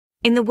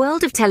In the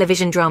world of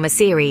television drama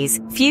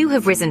series, few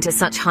have risen to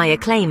such high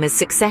acclaim as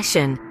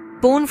Succession.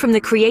 Born from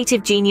the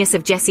creative genius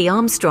of Jesse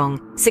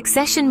Armstrong,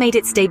 Succession made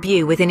its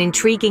debut with an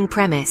intriguing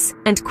premise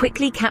and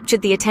quickly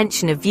captured the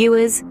attention of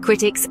viewers,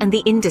 critics, and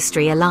the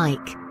industry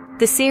alike.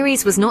 The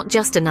series was not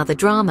just another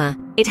drama,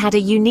 it had a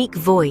unique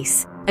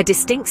voice, a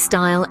distinct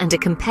style, and a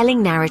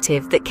compelling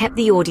narrative that kept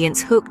the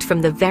audience hooked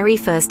from the very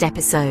first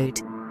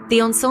episode. The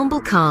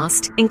ensemble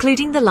cast,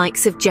 including the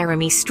likes of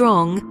Jeremy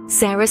Strong,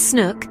 Sarah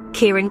Snook,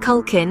 Kieran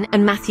Culkin,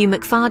 and Matthew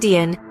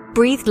Macfadyen,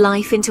 breathed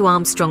life into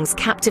Armstrong's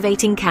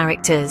captivating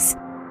characters.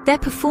 Their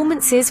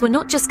performances were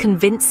not just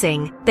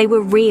convincing, they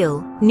were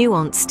real,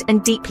 nuanced,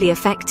 and deeply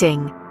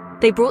affecting.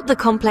 They brought the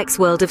complex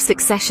world of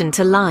Succession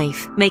to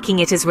life, making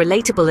it as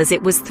relatable as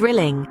it was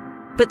thrilling.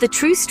 But the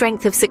true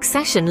strength of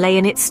Succession lay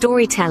in its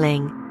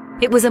storytelling.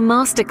 It was a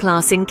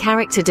masterclass in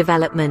character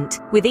development,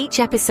 with each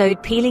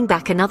episode peeling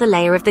back another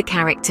layer of the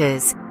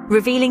characters,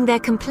 revealing their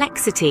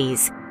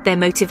complexities, their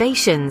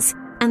motivations,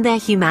 and their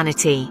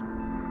humanity.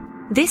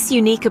 This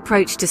unique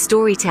approach to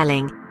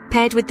storytelling,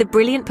 paired with the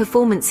brilliant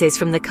performances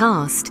from the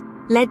cast,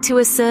 led to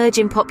a surge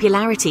in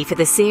popularity for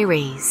the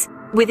series.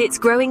 With its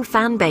growing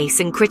fan base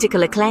and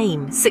critical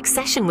acclaim,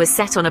 Succession was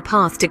set on a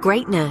path to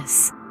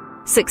greatness.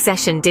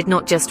 Succession did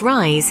not just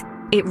rise,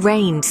 it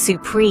reigned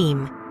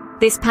supreme.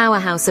 This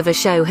powerhouse of a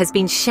show has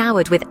been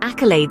showered with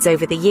accolades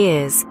over the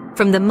years,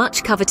 from the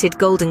much-coveted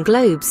Golden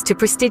Globes to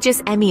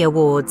prestigious Emmy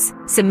Awards,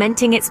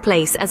 cementing its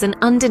place as an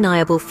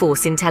undeniable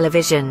force in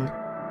television.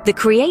 The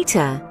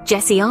creator,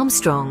 Jesse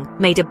Armstrong,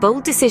 made a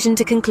bold decision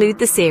to conclude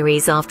the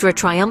series after a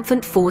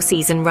triumphant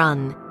 4-season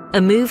run,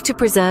 a move to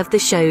preserve the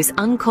show's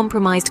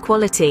uncompromised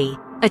quality,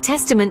 a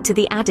testament to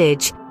the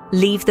adage,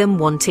 "Leave them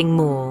wanting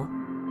more."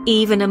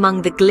 Even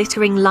among the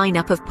glittering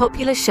lineup of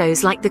popular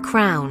shows like The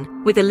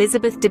Crown, with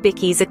Elizabeth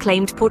Debicki's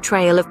acclaimed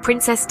portrayal of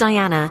Princess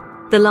Diana,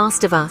 The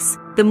Last of Us,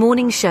 The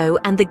Morning Show,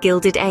 and The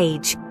Gilded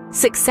Age,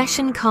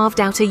 Succession carved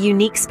out a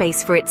unique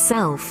space for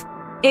itself.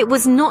 It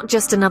was not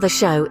just another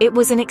show, it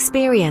was an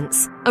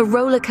experience, a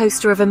roller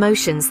coaster of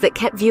emotions that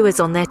kept viewers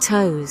on their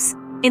toes.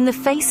 In the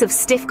face of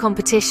stiff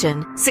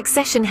competition,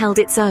 Succession held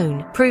its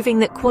own, proving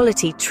that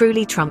quality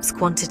truly trumps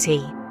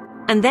quantity.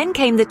 And then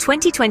came the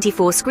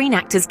 2024 Screen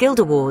Actors Guild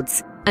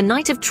Awards, a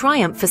night of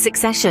triumph for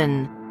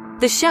Succession.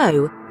 The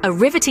show, a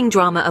riveting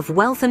drama of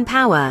wealth and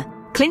power,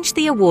 clinched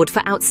the award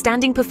for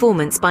outstanding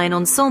performance by an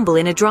ensemble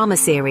in a drama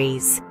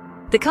series.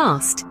 The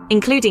cast,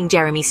 including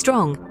Jeremy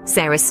Strong,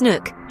 Sarah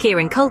Snook,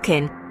 Kieran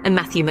Culkin, and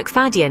Matthew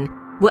Macfadyen,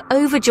 were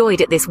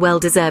overjoyed at this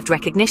well-deserved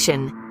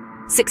recognition.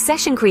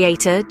 Succession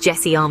creator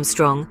Jesse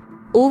Armstrong,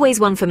 always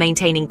one for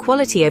maintaining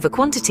quality over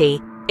quantity,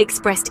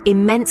 expressed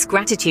immense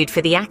gratitude for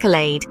the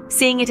accolade,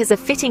 seeing it as a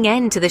fitting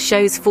end to the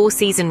show's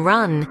 4-season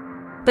run.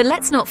 But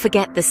let's not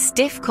forget the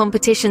stiff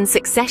competition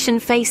Succession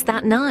faced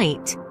that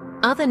night.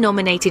 Other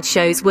nominated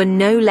shows were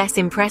no less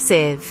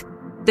impressive.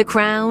 The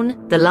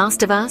Crown, The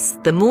Last of Us,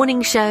 The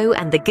Morning Show,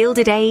 and The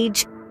Gilded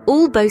Age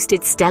all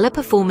boasted stellar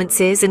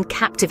performances and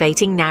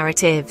captivating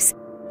narratives.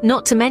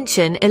 Not to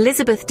mention,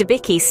 Elizabeth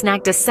Debicki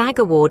snagged a SAG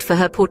award for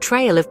her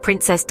portrayal of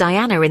Princess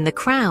Diana in The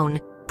Crown,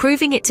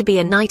 proving it to be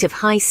a night of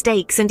high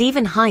stakes and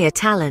even higher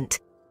talent.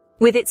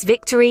 With its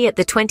victory at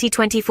the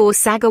 2024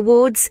 SAG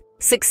Awards,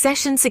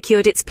 Succession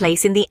secured its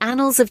place in the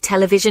annals of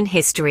television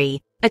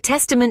history, a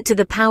testament to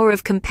the power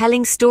of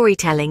compelling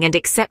storytelling and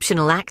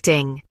exceptional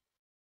acting.